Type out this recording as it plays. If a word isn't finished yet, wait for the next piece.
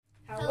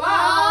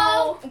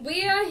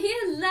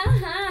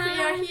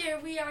are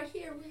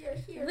here.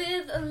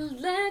 With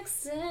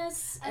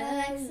Alexis.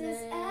 Alexis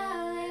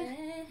Allen.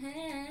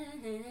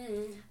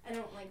 I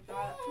don't like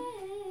that.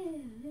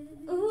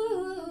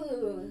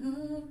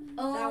 Ooh.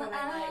 Oh, That one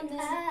I like.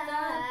 never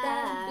thought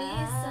that'd be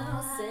so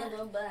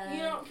simple, but...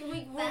 You know, can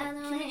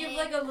we give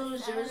like a little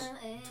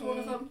zhuzh to one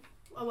of them?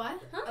 A what?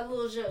 Huh? A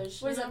little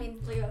zhuzh. What does that mean?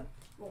 Like a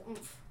little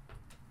oomph.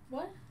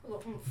 What? A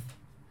little oomph.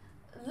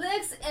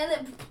 Licks and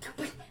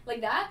it...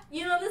 Like that?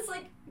 You know, that's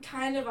like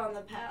kind of on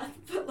the path,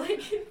 but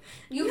like...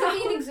 You give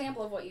me an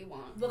example of what you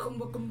want.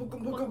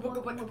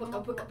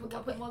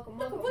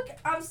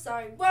 I'm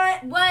sorry,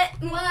 what?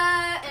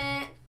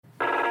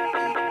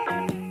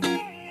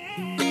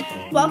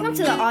 Welcome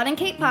to the Aud and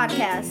Kate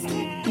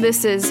podcast.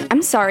 This is,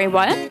 I'm sorry,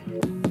 what?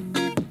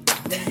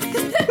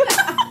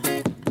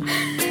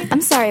 I'm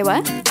sorry,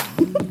 what?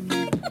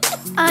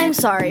 I'm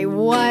sorry,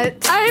 what?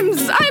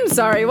 I'm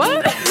sorry,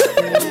 what?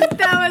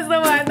 That was the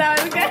one. That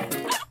was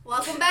good.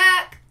 Welcome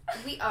back.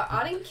 We are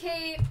Aud and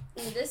Kate,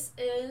 and this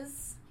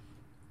is...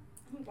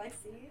 I'm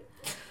Lexi.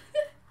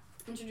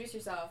 Introduce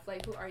yourself.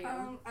 Like, who are you?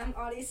 I'm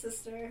Audie's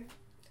sister.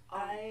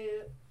 I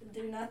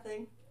do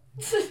nothing.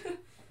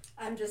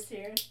 I'm just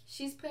here.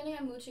 She's planning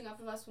on mooching off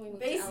of us when we move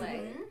Basically. to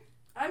LA.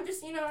 I'm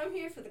just, I'm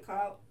here for the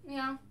clout.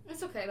 Yeah,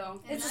 it's okay though.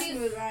 It's She's-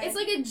 smooth ride. It's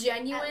like a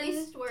genuine... At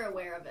least we're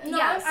aware of it. No,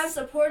 Yes. I'm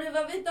supportive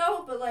of it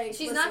though, but like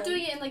She's listen, not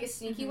doing it in like a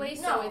sneaky way,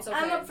 so No, it's okay.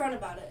 I'm upfront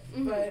about it,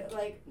 Mhm. but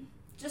like,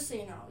 just so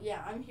you know,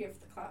 yeah, I'm here for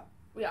the clout.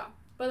 Yeah,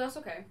 but that's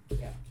okay.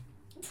 Yeah.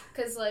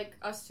 Cause like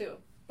us too,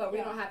 but we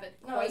Yeah. don't have it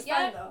No, quite it's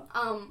yet. fine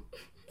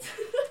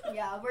though.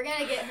 Yeah, we're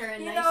gonna get her a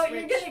You nice, know,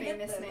 you're rich, gonna get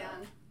famous there.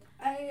 man.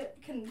 I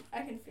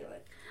can feel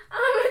it.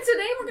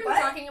 Today we're gonna What?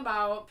 be talking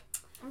about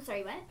I'm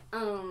sorry,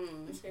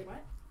 what? Say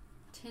what?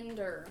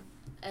 Tinder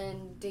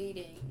and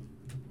dating.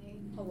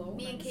 Hello.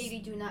 Me and Katie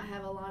do not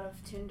have a lot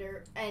of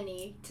Tinder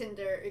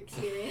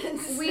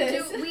experience.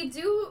 We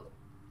do.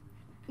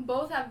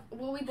 Both have.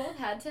 Well, we both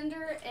had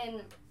Tinder,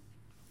 and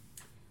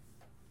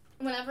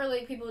whenever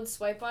like people would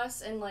swipe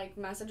us and like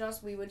message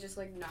us, we would just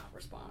like not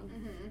respond.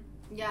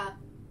 Yeah.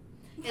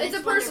 And It's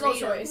a fun to personal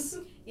read 'em. choice.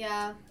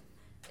 Yeah.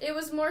 It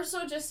was more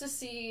so just to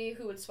see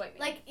who would swipe me.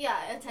 Like,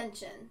 yeah,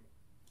 attention.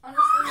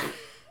 Honestly,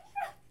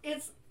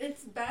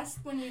 it's best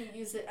when you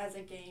use it as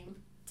a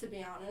game. To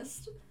be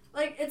honest,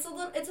 like it's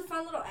a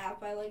fun little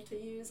app I like to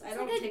use. I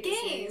don't It's take like a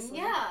it game. seriously.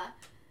 Yeah.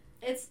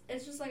 It's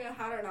just like a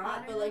hot or not,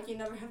 Hot or but like not. you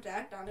never have to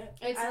act on it.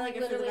 It's I like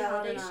it for the literally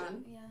hot or not.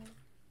 validation. Yeah.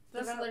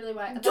 That's literally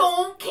why.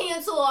 Don't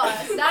cancel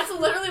us. That's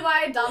literally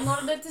why I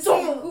downloaded it to see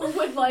Don't. who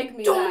would like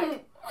me Don't.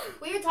 back.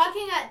 We were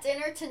talking at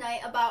dinner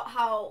tonight about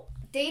how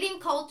dating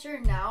culture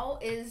now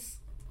is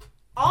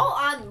all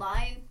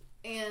online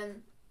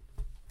and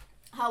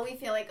how we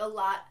feel like a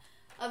lot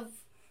of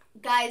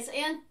guys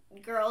and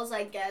girls,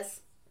 I guess,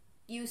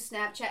 use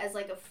Snapchat as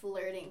like a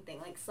flirting thing.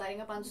 Like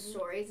sliding up on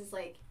stories is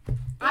like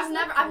I've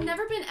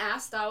never been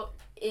asked out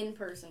in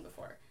person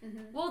before.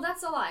 Well,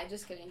 that's a lie.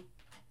 Just kidding.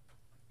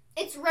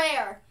 it's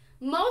rare.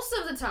 Most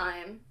of the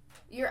time,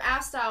 you're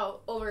asked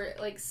out over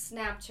like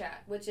Snapchat,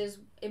 which is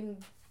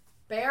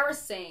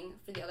embarrassing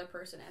for the other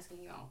person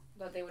asking you out.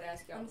 That they would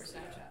ask you out for Honestly,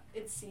 Snapchat.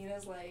 it's seen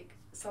as like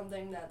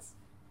something that's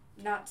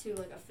not too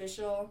like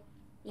official,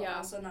 but Yeah.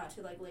 also not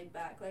too like laid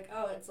back. Like,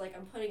 oh, it's like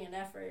I'm putting an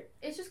effort,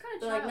 It's just kind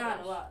of but like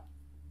not a lot.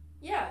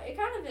 Yeah, it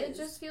kind of It is.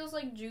 just feels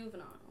like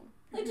juvenile.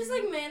 Like just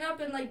like man up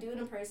and like do it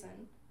in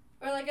person,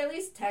 or like at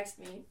least text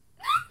me.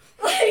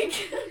 Like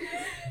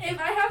if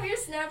I have your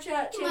Snapchat,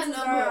 My chances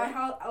number.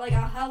 are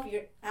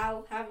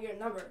I'll have your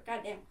number.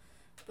 Goddamn,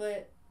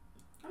 but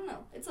I don't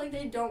know. It's like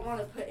they don't want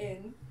to put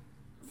in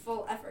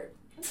full effort.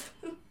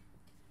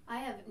 I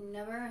have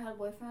never had a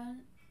boyfriend,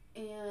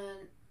 and,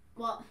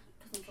 well,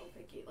 because I'm so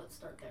picky, let's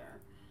start there.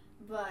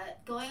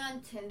 But going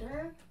on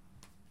Tinder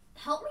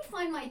helped me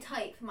find my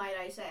type, might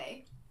I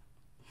say.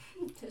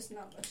 There's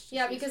not much. to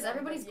Yeah, choose because from,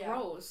 everybody's but yeah.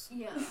 gross.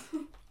 Yeah.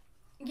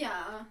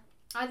 Yeah.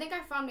 I think I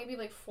found maybe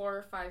like 4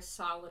 or 5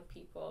 solid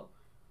people.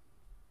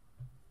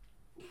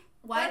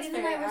 Why That's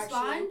didn't fair, I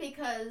respond? actually.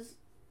 Because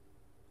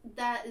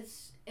that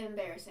is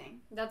embarrassing.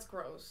 That's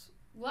gross.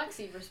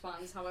 Lexi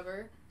responds,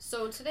 however.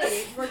 So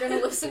today we're gonna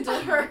listen to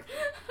her.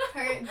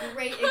 Her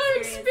great Her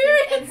experiences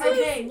and her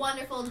Okay.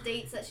 wonderful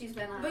dates that she's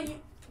been on. But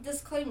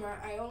disclaimer,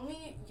 I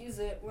only use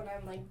it when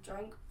I'm like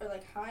drunk or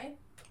like high.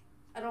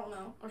 I don't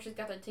know. Or she's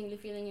got that tingly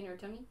feeling in her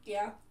tummy.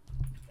 Yeah,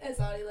 as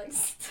Audie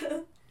likes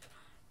to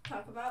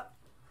talk about.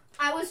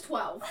 I was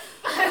 12.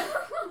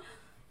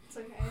 It's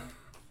okay.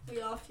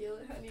 We all feel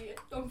it, honey.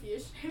 Don't be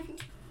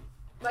ashamed.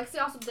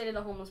 Lexi also dated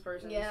a homeless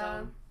person.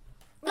 Yeah. So.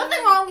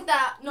 Nothing wrong with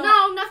that. No,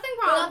 nothing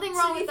wrong. Nothing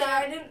wrong To be with fair,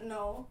 that. I didn't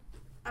know.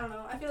 I don't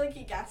know. I feel like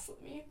he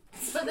gaslit me.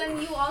 But then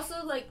you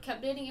also like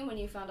kept dating him when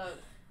you found out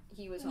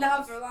he was homeless.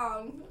 Not for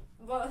long.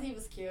 Well, he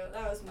was cute.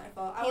 That was my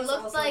fault. I He was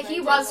looked also like 19.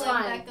 he was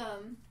Brooklyn fine.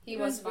 Beckham. He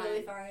was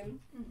really fine.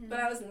 fine. Mhm. But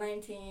I was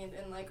 19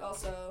 and like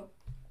also,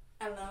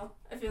 I don't know.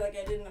 I feel like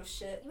I didn't know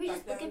shit. We were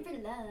back just looking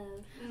then. for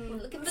love. We're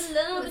looking for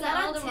love Was in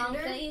that all on the wrong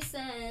Tinder?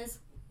 places.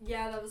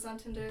 Yeah, that was on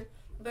Tinder.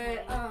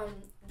 But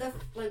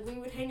we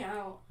would hang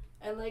out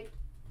and like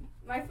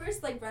my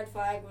first like red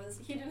flag was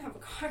he didn't have a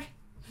car.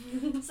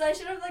 So I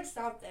should have like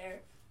stopped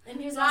there. And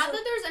he was Not also,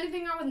 that there's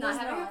anything wrong with not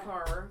There's having not. a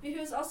car. he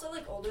was also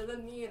like older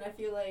than me, and I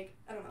feel like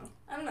I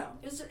don't know.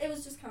 It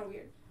was just kind of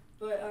weird.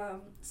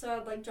 But so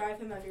I'd like drive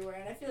him everywhere,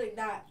 and I feel like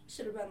that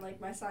should have been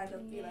like my sign to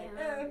be like,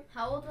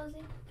 How old was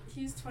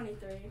he? he's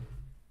 23,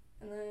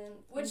 and then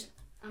which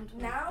I'm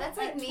now That's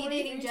like at me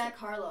 23, dating Jack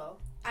Harlow.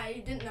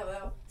 I didn't know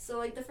though. So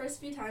like the first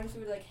few times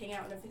we would like hang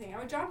out and everything, I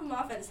would drop him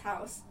off at his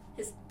house.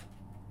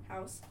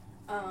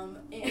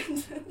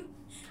 And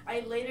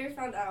I later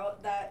found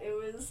out that it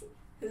was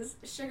his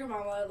sugar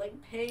mama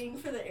like paying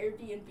for the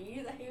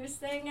Airbnb that he was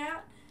staying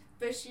at,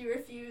 but she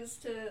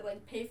refused to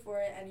like pay for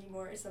it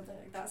anymore or something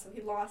like that, so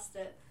he lost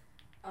it.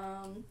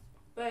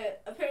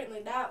 But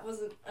apparently that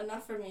wasn't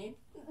enough for me.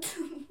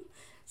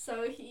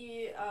 So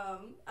he I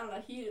don't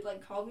know, he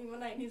like called me one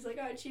night and he's like,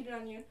 oh, I cheated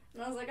on you,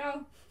 and I was like,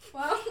 oh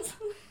well.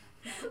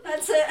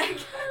 That's it, I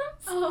guess.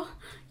 Oh,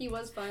 he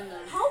was fine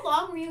then. How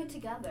long were you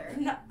together?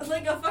 No,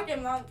 like a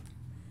fucking month.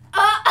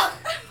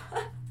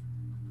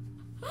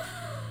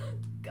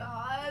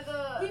 God.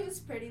 He was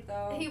pretty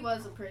though. He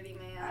was a pretty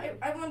man.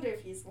 I wonder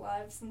if he's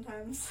alive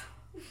sometimes.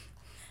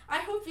 I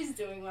hope he's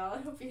doing well.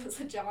 I hope he has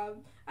a job.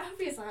 I hope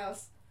he has a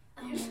house.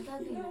 Oh,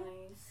 that'd be nice.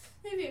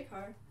 Maybe a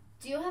car.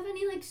 Do you have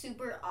any like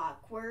super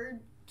awkward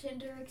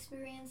Tinder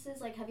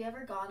experiences? Like, have you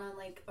ever gone on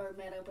like or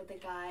met up with a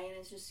guy and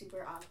it's just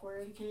super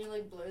awkward? Can you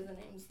like blur the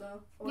names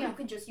though? Or Yeah. you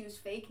could just use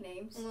fake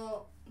names.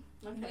 Well,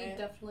 okay. We've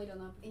definitely done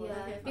that before.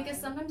 Yeah. Okay, Because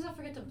fine. sometimes I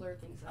forget to blur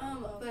things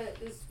out. But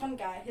this one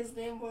guy, his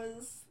name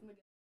was.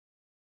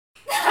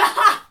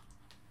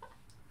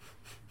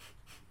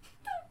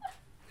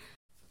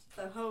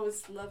 The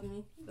hoes love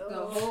me. The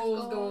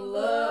hoes gonna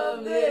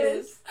love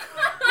this.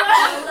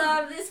 I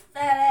love this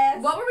fat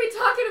ass. What were we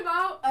talking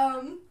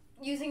about?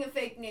 Using a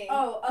fake name.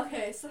 Oh,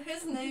 okay. So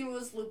his name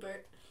was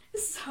Lupert.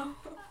 So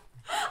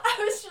I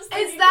was just.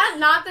 Thinking, Is that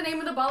not the name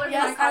of the butler?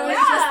 Yes, from I my was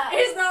college? Yeah.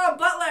 just. He's not a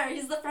butler.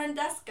 He's the front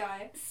desk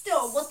guy.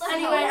 Still, what the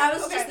Anyway, hell? I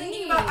was Okay. just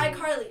thinking about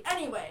iCarly.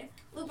 Anyway,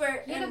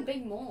 Lupert He had a and.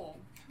 big mole.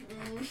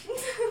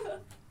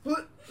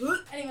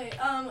 Anyway,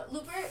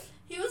 Lupert,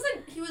 he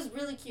was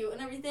really cute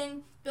and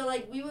everything, but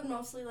like we would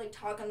mostly like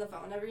talk on the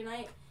phone every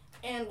night.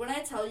 And when I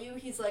tell you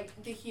he's like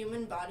the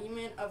human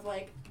embodiment of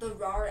like the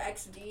RAR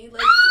XD,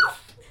 like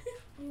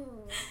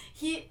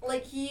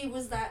he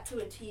was that to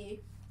a T.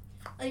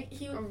 Like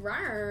he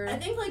I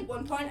think like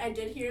one point I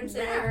did hear him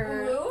say like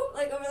Rawr. ooh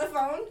like over the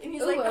phone, and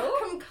he's like, Ooh. oh,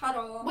 come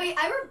cuddle. Wait,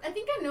 I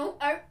think I know.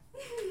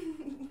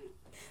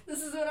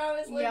 This is when I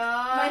was like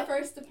Yeah. my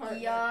first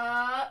apartment.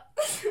 Yup.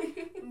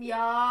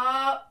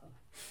 Yup.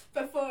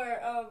 Before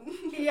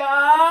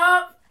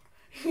Yup.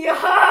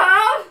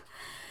 Yup.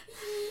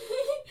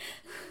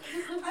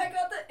 I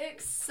got the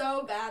ick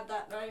so bad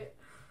that night.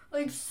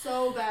 Like,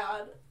 so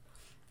bad.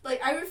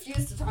 Like, I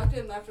refused to talk to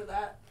him after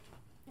that.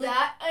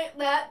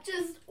 That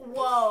just,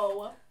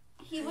 whoa.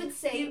 He would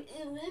say,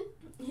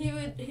 He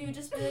would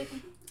just be like,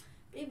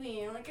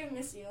 baby, like, I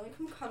miss you. Like,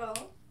 come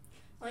cuddle.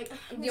 Like,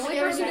 The only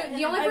person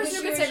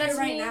who could say that to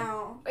right me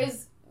now.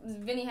 is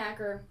Vinnie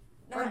Hacker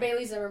or Not-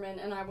 Bailey Zimmerman,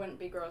 and I wouldn't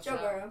be grossed Joe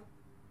out. Burrow.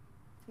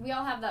 We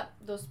all have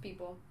those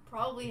people.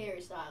 probably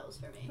Harry Styles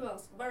for me. Who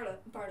else? Bardo.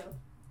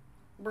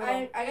 Bro.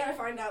 I gotta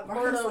find out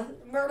Bardo's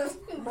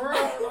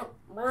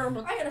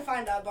I gotta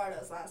find out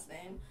Bardo's last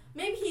name.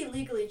 Maybe he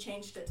legally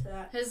changed it to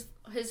that.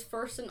 His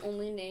first and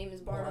only name is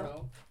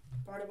Bardo.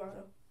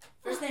 Bardo.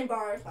 First name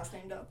Bar, last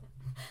name Doe.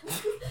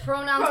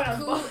 Pronouns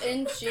Pronouns ku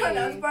and chi.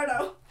 Pronouns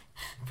Bardo.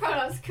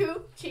 Pronouns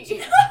ku,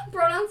 chi.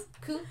 Pronouns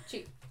ku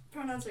chi.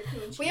 Pronouns are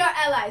cool and We are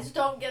allies.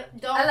 Don't.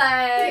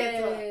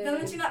 Ally.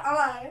 Valentina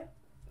ally.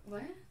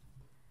 What?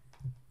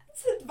 I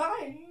said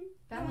bye.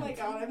 Oh my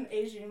god, I'm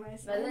Asian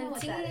myself. know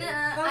what that is. Valentina.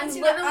 I'm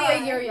Valentina literally ally.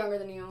 a year younger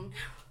than you.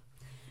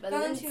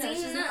 Valentina,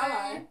 she's an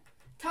ally.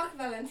 Talk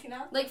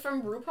Valentina. Like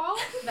from RuPaul?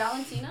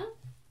 Valentina?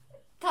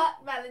 Tot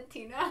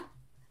Valentina.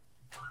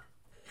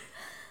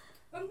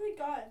 Oh my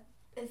god.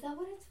 Is that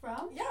what it's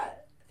from? Yeah.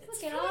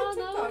 It's Look at from all a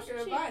those TikTok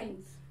or a Vine.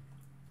 chickens.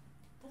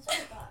 That's what I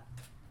thought.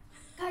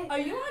 Guys. Are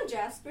you on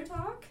Jasper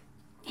Talk?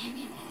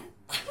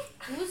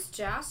 Who's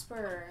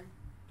Jasper?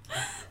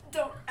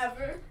 Don't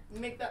ever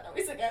make that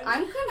noise again.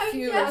 I'm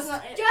confused. That's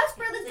not it.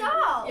 Jasper the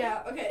doll.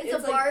 Yeah, okay. It's a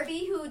like,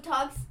 Barbie who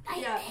talks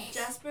like Yeah, this.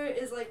 Jasper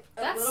is like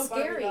a That's little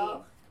Barbie scary.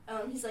 doll.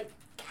 He's like,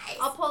 guys.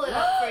 I'll pull it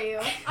up for you.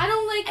 I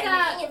don't like I'm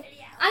that. making a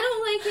video. I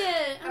don't like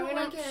it. I I'm don't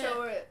gonna like it.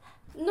 show it.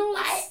 No,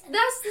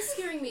 that's the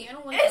scaring me. I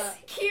don't like It's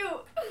that.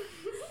 cute.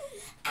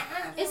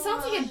 It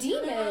sounds like a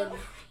demon.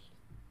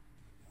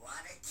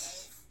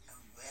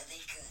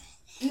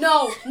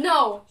 No.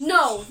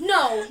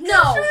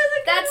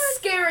 That's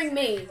scaring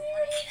me.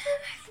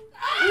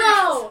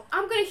 No,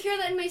 I'm gonna hear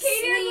that in my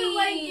Kaden would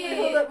like sleep. it.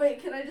 Hold up,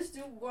 wait, can I just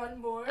do one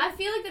more? I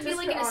feel like that'd be Just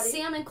like for in a Audie.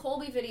 Sam and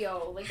Colby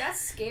video. Like, that's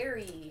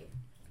scary.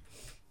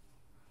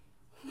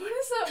 What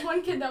is that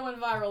one kid that went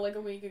viral like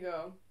a week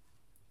ago?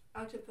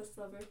 Octopus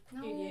lover.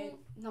 No, Idiot.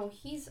 no,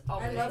 he's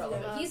always love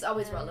relevant. him. He's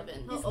always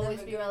relevant. He'll He's always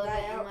never be gonna relevant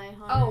die in out. my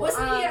heart. Oh,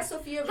 Wasn't he at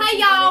Sophia? Hey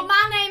y'all,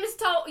 my name is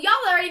Y'all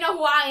already know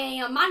who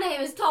I am. My name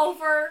is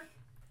Topher.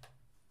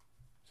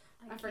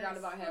 I forgot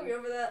about Are we him.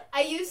 over that?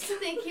 I used to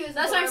think he was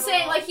That's what I'm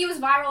saying. Like, he was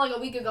viral like a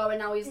week ago, and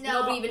now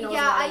nobody even knows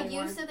yeah, about I him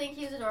anymore. used to think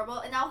he was adorable,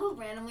 and now he'll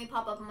randomly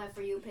pop up on my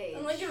For You page.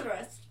 I'm like, give it a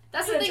rest.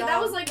 That's Get the a thing. job.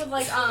 That was like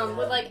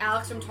with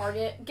Alex from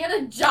Target. Get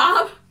a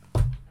job.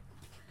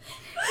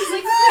 He's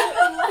like,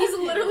 he's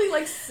literally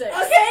like 6.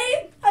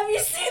 Okay, have you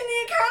seen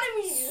the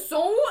economy?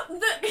 So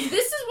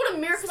this is what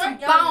America's Start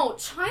about: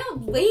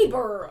 child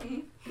labor.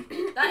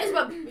 That is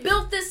what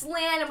built this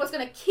land and what's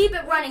gonna keep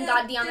it running.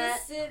 Goddamn it!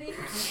 City.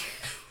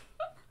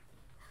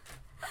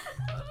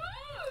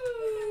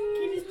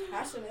 Katie's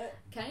passionate.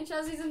 Kenny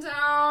Chesley's in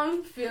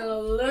town. Feel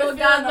a little We're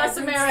God feeling bless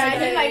our America. I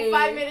think like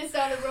 5 minutes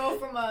down the road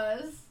from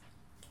us.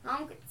 If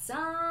If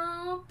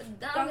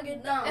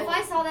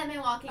I saw that man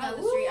walking down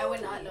the street, I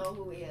would not know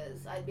who he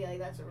is. I'd be like,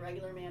 that's a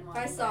regular man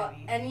walking by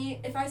me.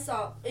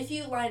 If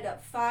you lined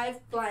up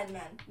 5 blind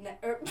men,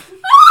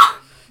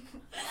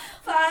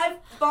 5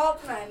 bald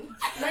men,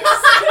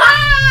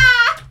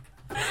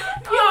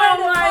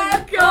 Oh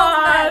my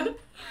God!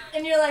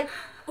 and you're like,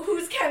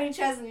 who's Kenny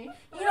Chesney?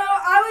 You know,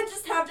 I would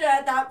just have to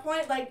at that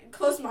point like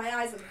close my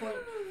eyes and point.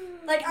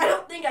 Like, I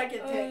don't think I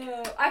could pick.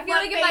 I feel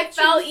What like if I fate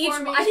felt choose each,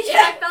 for me? I think if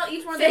I felt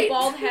each one of their Fate.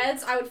 bald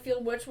heads, I would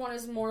feel which one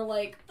is more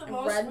like The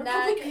most redneck,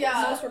 Republican.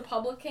 Yeah. most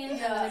Republican, and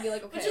then I'd be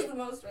like, okay, Which is the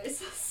most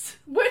racist?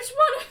 which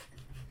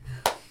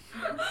one?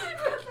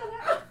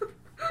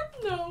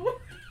 No.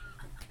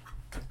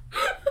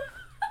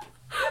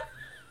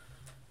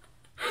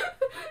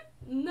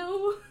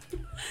 No.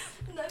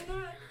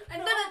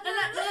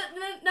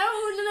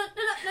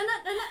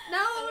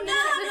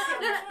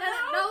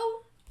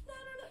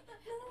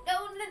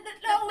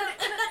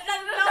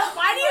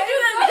 Why do you do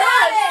that?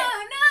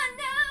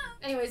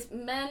 Anyways,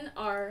 men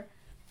are.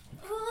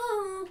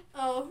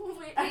 Oh,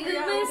 wait, You I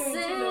forgot may we're doing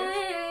Tinder.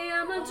 say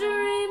I'm a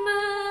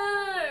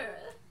dreamer.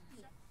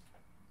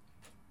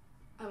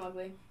 I'm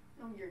ugly.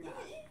 No, you're not.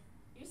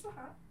 You're so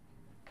hot.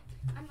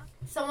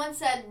 Someone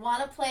said,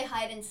 want to play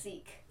hide and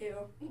seek. Ew.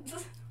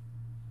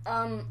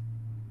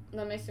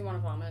 That makes me want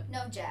to vomit.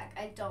 No, Jack,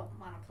 I don't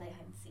want to play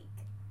hide and seek.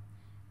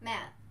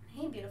 Matt,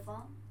 hey,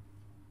 beautiful.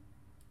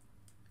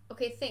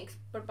 Okay, thanks.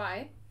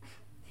 Bye.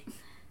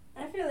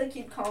 I feel like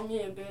he'd call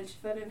me a bitch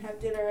if I didn't have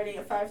dinner ready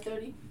at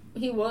 5:30.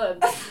 He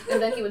would,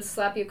 and then he would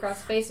slap you across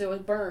the face if it was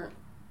burnt.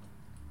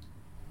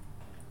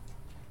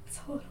 It's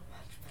a little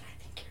much, but I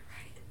think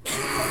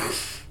you're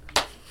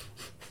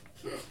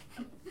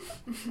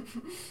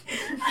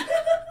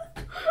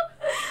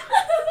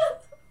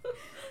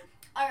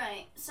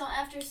Alright, so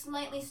after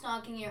slightly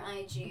stalking your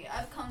IG,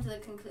 I've come to the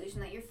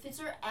conclusion that your fits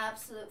are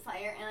absolute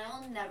fire and I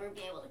will never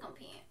be able to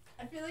compete.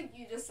 I feel like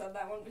you just said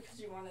that one because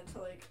you wanted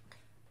to, like,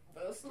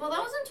 boast. Well, that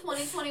was in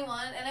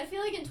 2021, and I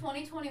feel like in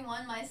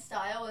 2021 my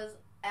style was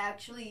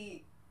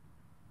actually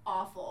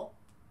awful.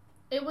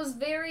 It was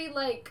very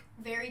like.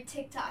 Very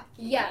TikTok.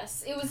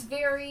 Yes, it was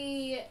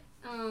very.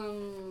 I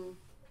don't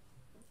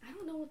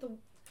know what the.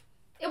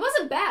 It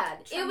wasn't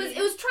bad. Trendy.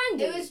 It was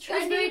trendy. It was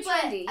trendy, very but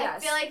trendy. I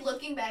Yes. feel like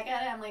looking back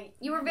at it, I'm like,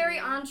 You were very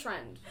on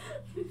trend.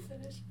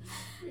 Finish.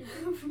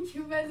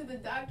 You've been to the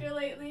doctor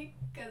lately?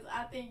 Because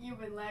I think you've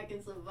been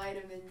lacking some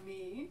vitamin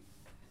D.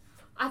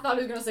 I thought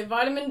he was gonna say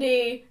vitamin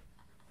D.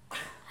 Oh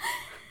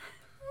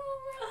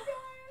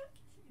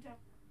my god.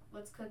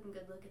 What's cooking,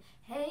 good looking?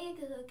 Hey,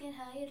 good looking,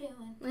 how you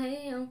doing?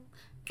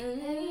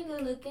 Hey,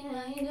 good looking,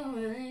 how you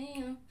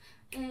doing?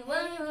 Hey,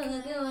 what you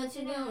looking, what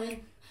you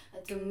doing?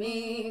 To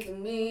me.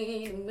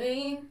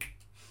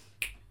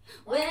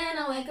 When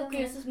I wake up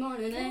Christmas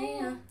morning,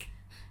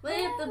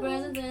 with the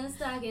presents in the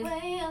stocking,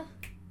 Well,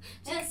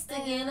 just to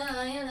get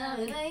all your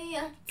loving.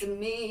 well, To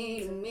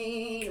me.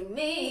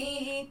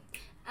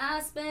 I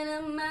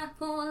spent my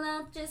whole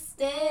life just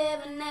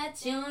staring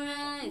at your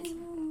eyes.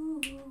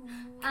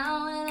 I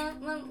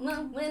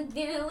wanna with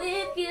you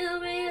if you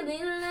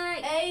really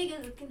like. hey,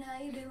 good looking, how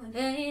you doing?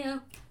 Hey,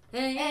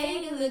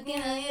 good looking,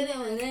 how you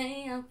doing?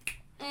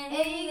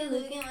 Hey, good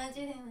looking, what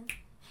you doing?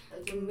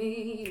 To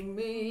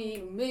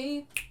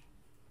me.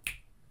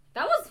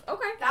 That was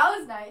okay. That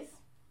was nice.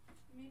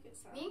 Make it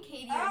sound. Me and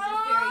Katie are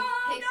just very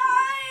picky.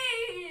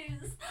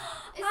 Nice! Is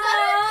that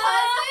her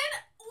cousin?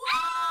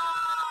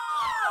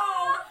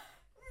 Wow!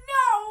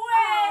 No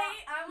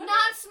way!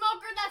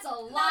 Non-smoker, that's a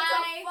That's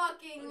lie. a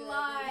fucking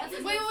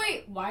lie. Wait.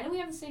 Why do we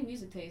have the same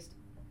music taste?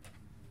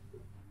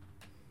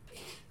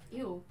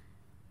 Ew.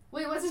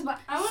 Wait, what's his? I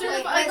wanna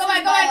Certified- like, Go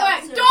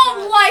back. Certified.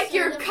 Don't like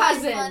your Certified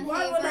cousin. fun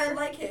Why would I haver.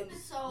 like him?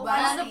 So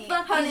Why funny. the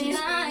fuck Honey, is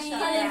Screenshot he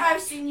Honey, that.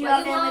 I've seen you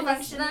at family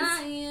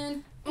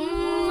functions.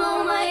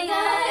 Oh my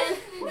god.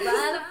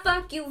 Why the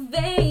fuck you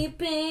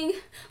vaping?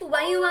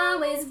 Why you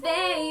always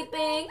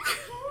vaping?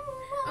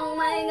 Oh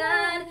my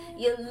god.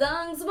 Your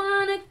lungs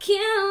wanna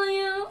kill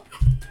you.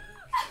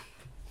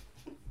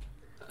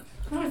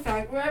 Matter of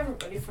fact, where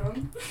everybody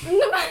from? I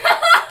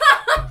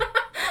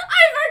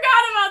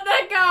forgot about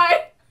that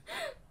guy.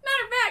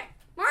 Matter of fact,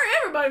 where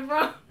everybody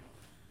from?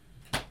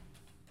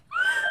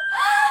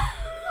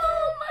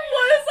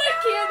 What is that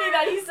candy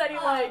that he said he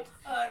liked?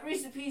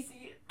 Reese Peasy.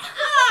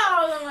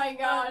 Oh my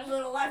gosh.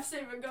 Little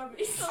lifesaver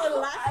gummies.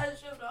 I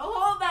shoved a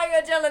whole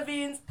bag of jelly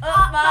beans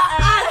up my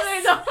ass.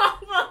 I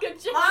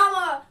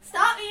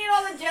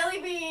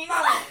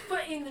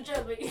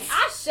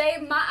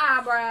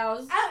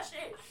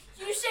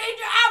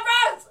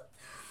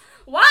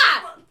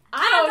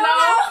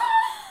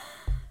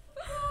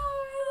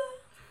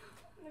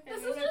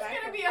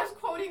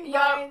floating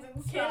Yup. vines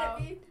and Can stuff.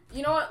 it be?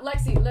 You know what,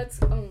 Lexi? Let's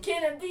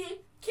Can it be?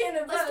 Can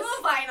it Let's do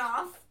a vine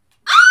off.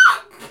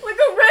 like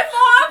a riff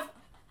off.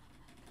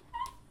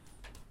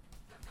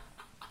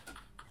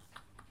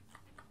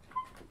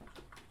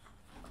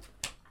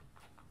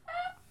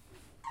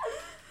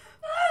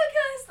 Oh,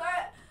 can I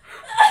start?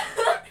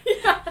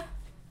 Yeah.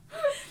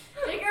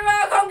 Take her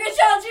out, come get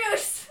your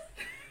juice.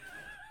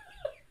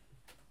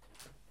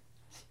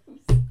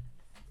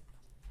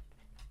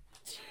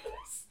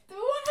 The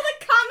one with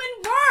a common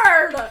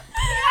word.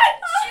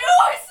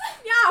 Juice.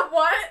 Yeah.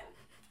 What?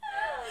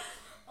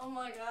 Oh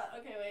my god.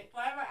 Okay, wait.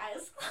 Why are my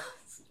eyes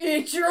closed?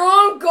 It's your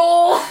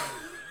uncle.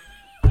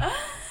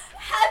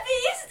 Happy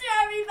Easter,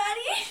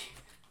 everybody.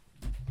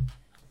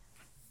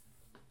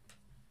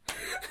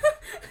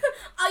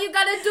 All you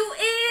gotta do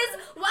is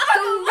walk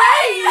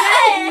away.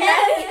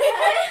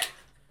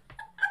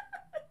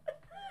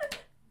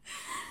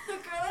 The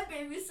girl I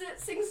babysit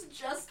sings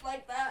just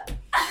like that.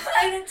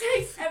 And it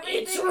takes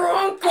everything. It's your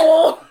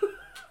uncle.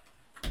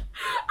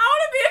 I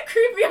want to be a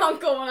creepy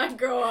uncle when I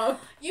grow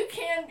up. You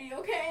can be,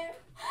 okay?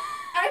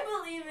 I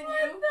believe in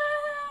you.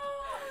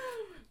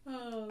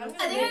 Oh. I'm I gonna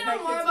think make I my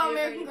know more kids about be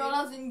American afraid Girl of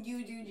Dolls than you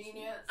do,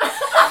 Genius.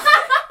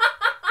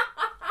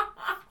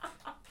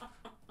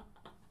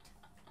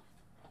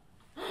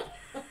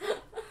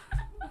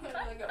 me.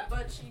 Like a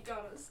butt cheek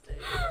on a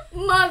stick.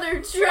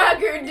 Mother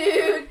trucker,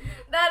 dude.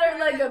 That are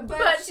like a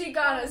butt cheek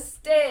on a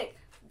stick.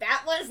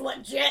 That was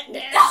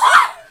legitness.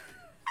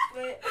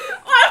 Wait.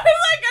 Why was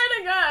that kind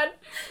of good?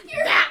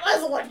 That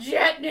was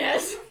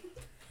legitness.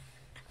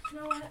 You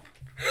know what?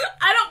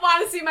 I don't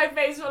want to see my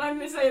face when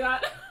I say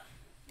that.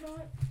 You know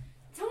what?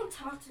 Don't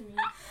talk to me.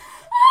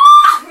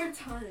 We're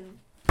done.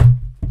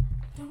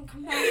 Don't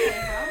come back to my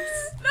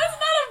house. That's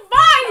not a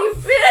vine, you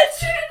bitch.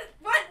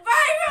 What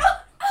viral?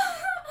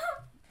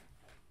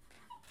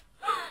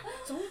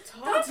 Don't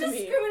talk Don't to me.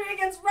 discriminate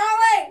against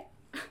Raleigh.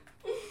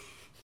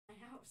 My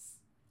house.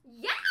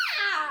 Yeah.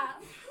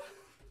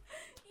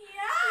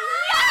 Yeah.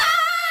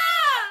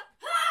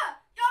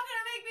 Y'all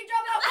gonna make me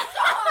drop out the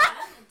song.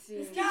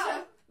 Miss Keisha.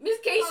 Miss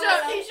Keisha. Oh,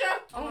 Keisha.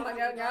 Oh my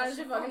god, guys,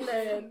 she fucking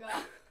dead.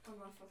 Oh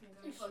my fucking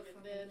god. She fucking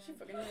dead. She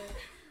fucking dead.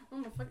 Oh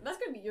my fuck, that's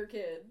gonna be your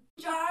kid.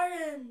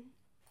 Jaren.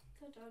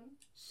 So done.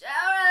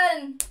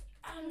 Sharon.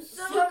 I'm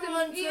so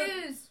Someone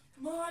confused.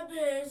 My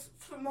biz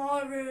for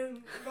my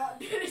room. My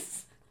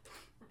biz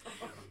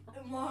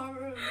in my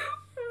room.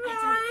 I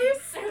don't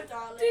think so,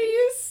 darling. Do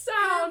you Who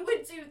sound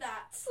would do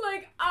that?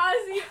 like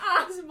Ozzy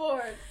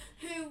Osbourne?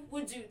 Who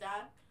would do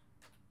that?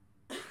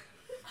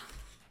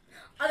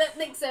 I don't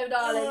think so,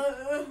 darling. I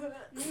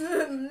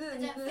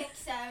don't think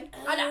so.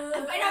 I don't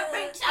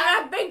think so. I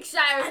don't think so.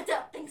 I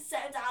don't think so,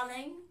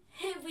 darling.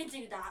 Who would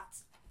do that?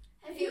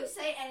 If you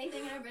say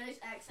anything in a British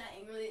accent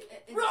angrily,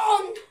 it's...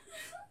 Ron!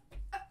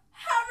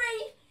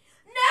 Harry!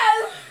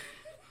 No!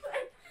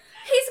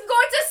 He's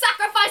going to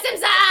sacrifice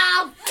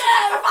himself.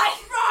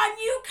 Sacrifice Ron!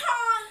 You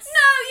can't!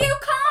 No, you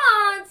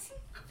can't.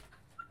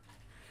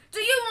 Do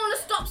you want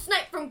to stop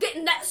Snape from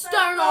getting that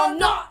stone or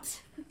not?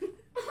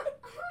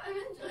 I'm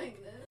enjoying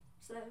this.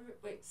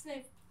 Wait,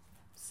 Snape.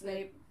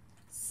 Snape,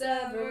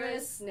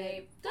 Severus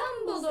Snape,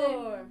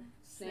 Dumbledore.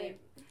 Snape,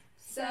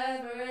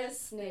 Severus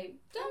Snape,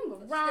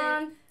 Dumbledore.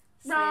 Ron,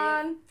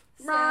 Ron,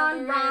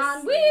 Ron,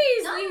 Ron,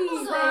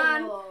 Weasley,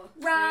 Ron,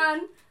 Ron,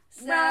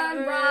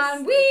 Ron,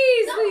 Ron,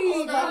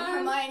 Weasley, Dumbledore, Ron,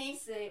 Hermione.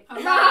 Snape.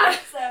 Ron,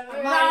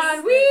 Severus.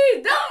 Ron,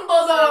 Weasley,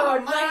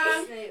 Dumbledore,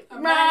 Ron, Snape.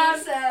 Ron,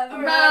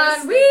 Severus. Ron,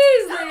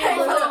 Weasley, Harry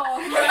Potter.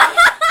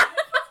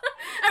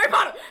 Harry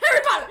Potter,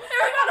 Harry Potter,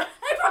 Harry Potter,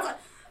 Harry Potter.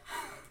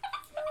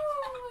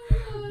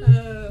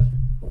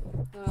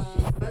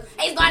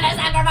 He's going to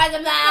sacrifice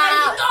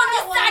himself.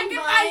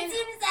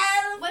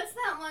 himself. What's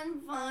that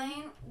one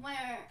vine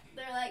where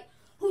they're like,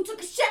 who took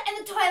a shit in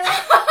the toilet?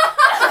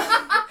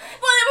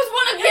 Well, it was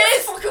one of It's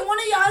his. fucking one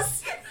of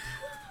yours.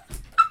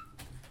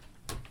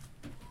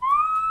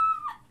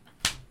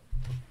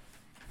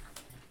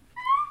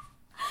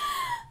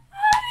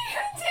 How do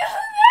you do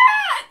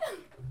that?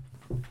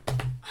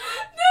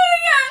 Do it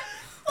again.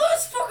 Oh,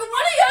 it's fucking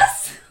one of yours.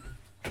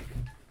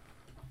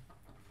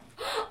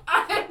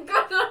 I'm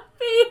gonna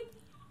be.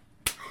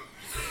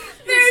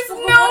 There's so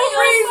no funny.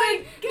 reason.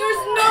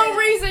 There's no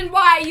reason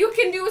why you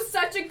can do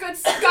such a good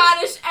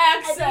Scottish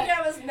I think accent.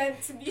 I was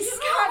meant to be You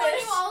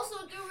Scottish. also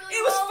do really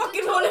It was well with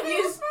fucking the one of toilet.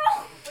 his.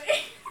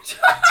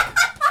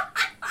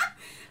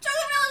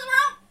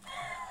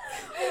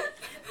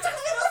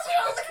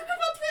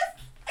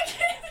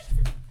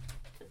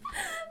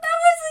 That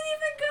wasn't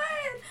even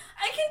good.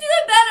 I can do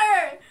it better.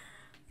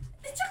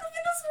 The chocolate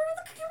vanilla swirl,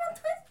 the cookie one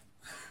twist.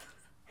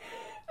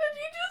 Did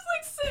you just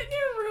like sit in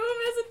your room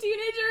as a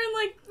teenager and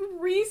like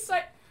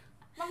recite?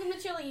 Welcome to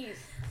Chili's.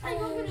 I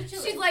go to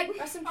Chili's. She's like,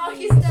 rest in Oh,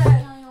 peace. he's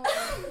dead.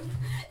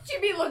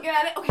 She'd be looking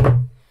at it. Okay.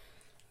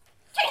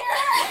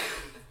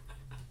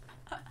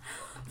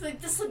 Like,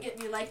 this will get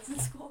me liked in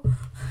school.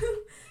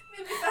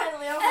 Maybe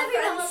finally I'll have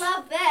Everyone will friends.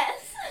 love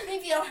this.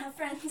 Maybe I'll have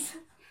friends.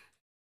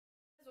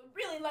 I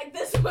really like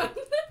this one. Cut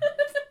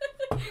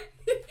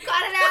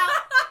it out.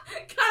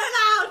 Cut it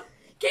out.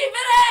 Keep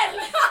it in!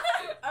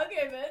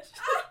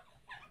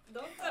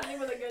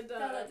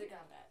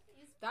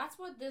 that's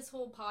what this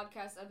whole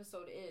podcast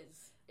episode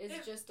is.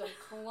 It's just a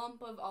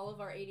clump of all of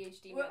our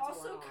ADHD. We're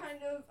also kind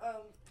of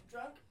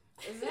drunk.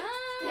 Is that?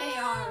 They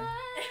are.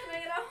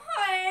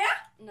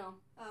 No.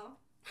 Oh.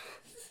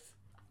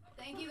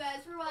 Thank you guys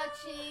for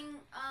watching.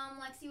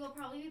 Lexi will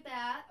probably be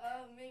back.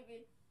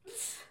 Maybe.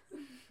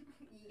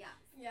 Yeah.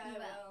 Yeah, I You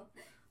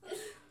will.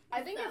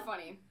 I think So. you're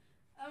funny.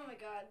 Oh my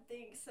god,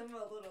 thanks. I'm a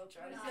little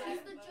drunk. This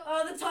is the joke.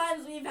 Oh, the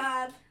times we've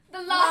had.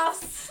 The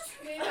Laughs.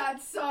 We've had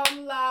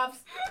some laughs.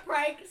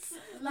 Pranks.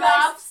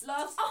 Laughs.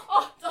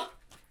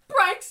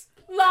 Pranks.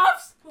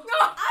 Laughs.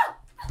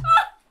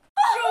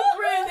 You're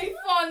really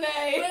funny.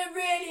 We're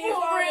really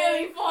You're funny.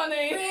 really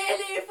funny.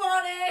 Really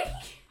funny.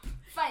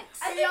 Thanks.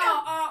 We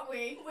are, aren't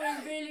we?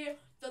 We're really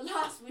the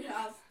laughs we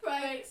have.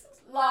 Pranks.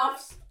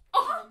 Laughs.